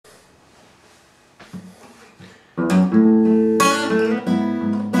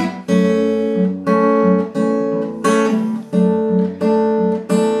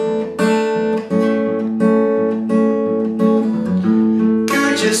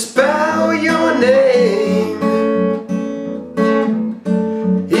spell your name.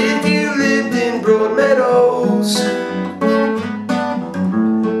 If you lived in Broadmeadows,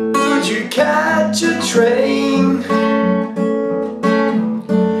 would you catch a train?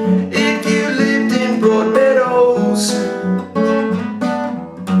 If you lived in Broadmeadows,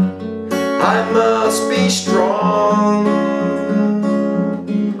 I must be strong.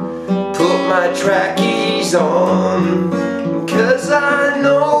 Put my trackies on, 'cause I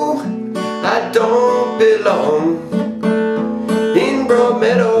know I don't belong in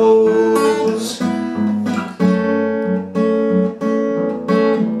Broadmeadows.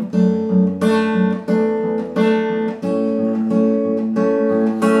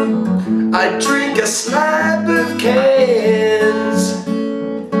 I drink a slab of cans.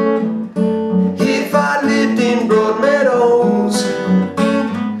 If I lived in Broadmeadows,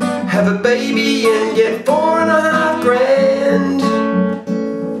 have a baby and get $4.5 grand.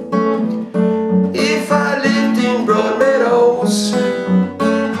 If I lived in Broadmeadows,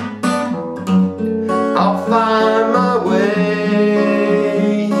 I'll find my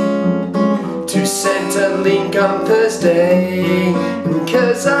way to Centrelink on Thursday,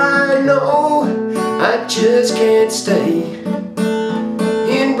 'cause I know I just can't stay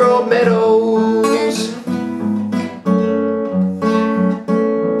in Broadmeadows.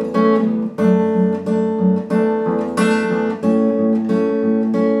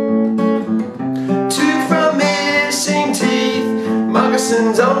 Two from missing teeth,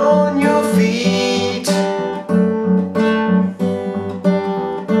 moccasins on your feet,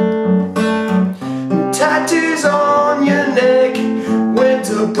 tattoos on your neck, went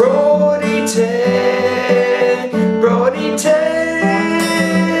to Broady Tech, Broady Tech.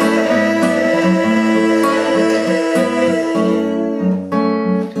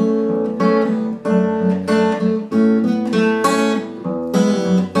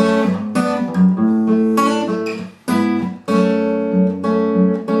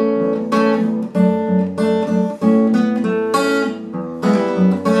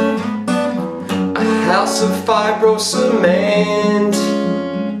 House of fibro cement,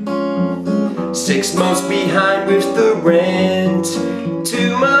 6 months behind with the rent.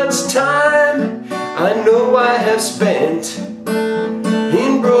 2 months time I know I have spent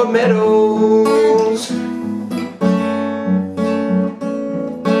in Broadmeadows.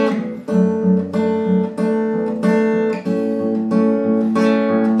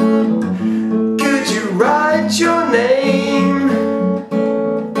 Could you write your name?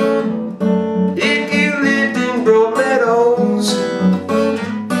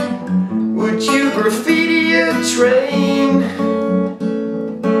 Would you graffiti a train?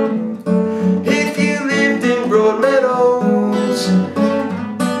 If you lived in Broadmeadows,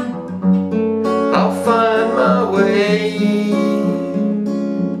 I'll find my way.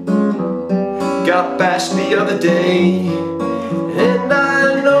 Got bashed the other day, and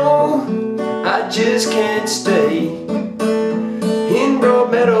I know I just can't stay in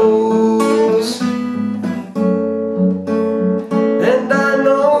Broadmeadows.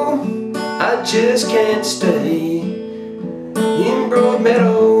 I just can't stay.